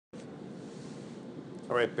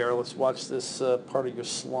All right, Bear, let's watch this part of your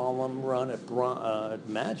slalom run at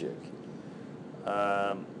Magic.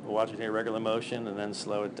 Watch it here, regular motion, and then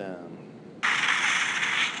slow it down.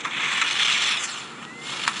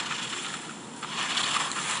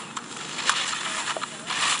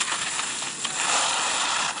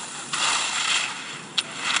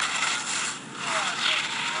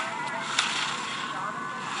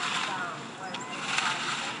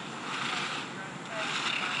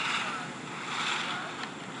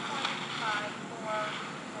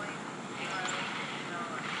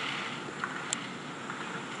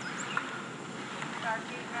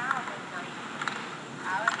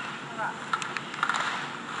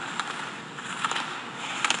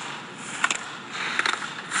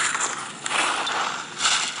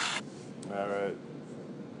 All right.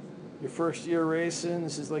 Your first year racing,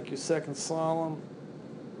 this is like your second slalom.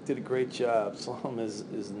 Did a great job. Slalom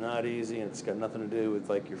is not easy, and it's got nothing to do with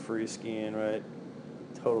like your free skiing, right?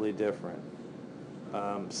 Totally different.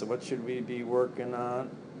 So what should we be working on?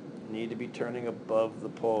 Need to be turning above the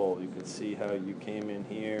pole. You can see how you came in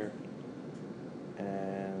here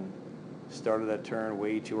and started that turn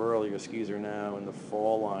way too early. Your skis are now in the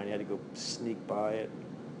fall line. You had to go sneak by it.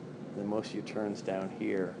 And then most of your turns down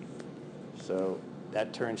here. So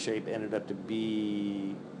that turn shape ended up to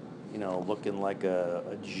be, looking like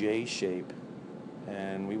a J shape,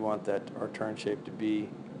 and we want our turn shape to be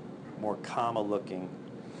more comma looking,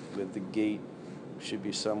 with the gate should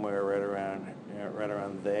be somewhere right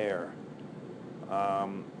around there.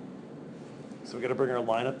 So we got to bring our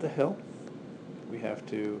line up the hill. We have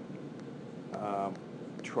to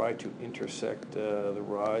try to intersect the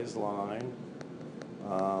rise line.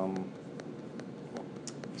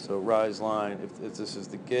 So rise line, if this is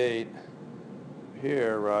the gate,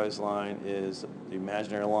 here rise line is the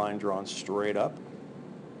imaginary line drawn straight up.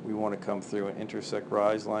 We want to come through and intersect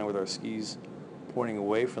rise line with our skis pointing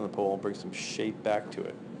away from the pole and bring some shape back to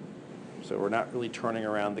it. So we're not really turning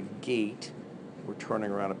around the gate, we're turning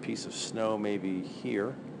around a piece of snow maybe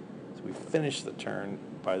here. So we finish the turn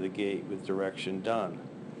by the gate with direction done.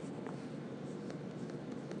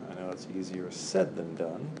 I know it's easier said than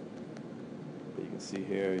done. But you can see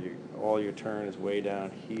here, all your turn is way down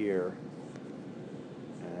here,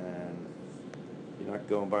 and you're not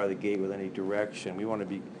going by the gate with any direction. We want to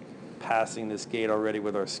be passing this gate already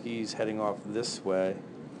with our skis heading off this way.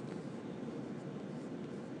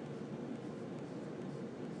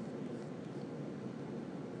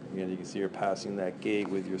 Again, you can see you're passing that gate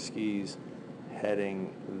with your skis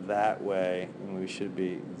heading that way, and we should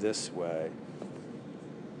be this way.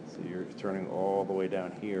 So you're turning all the way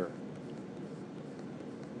down here.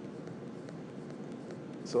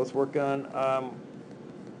 So let's work on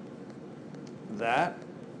that.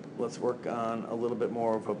 Let's work on a little bit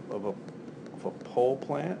more of a pole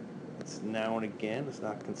plant. It's now and again. It's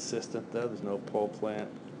not consistent though. There's no pole plant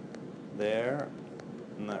there.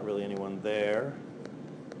 Not really anyone there.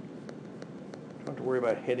 Don't have to worry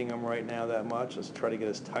about hitting them right now that much. Let's try to get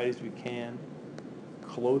as tight as we can,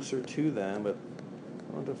 closer to them, but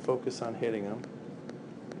I want to focus on hitting them.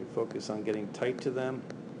 We focus on getting tight to them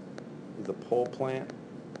with the pole plant,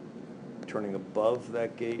 turning above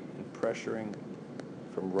that gate and pressuring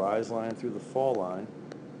from rise line through the fall line.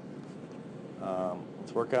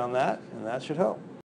 Let's work on that, and that should help.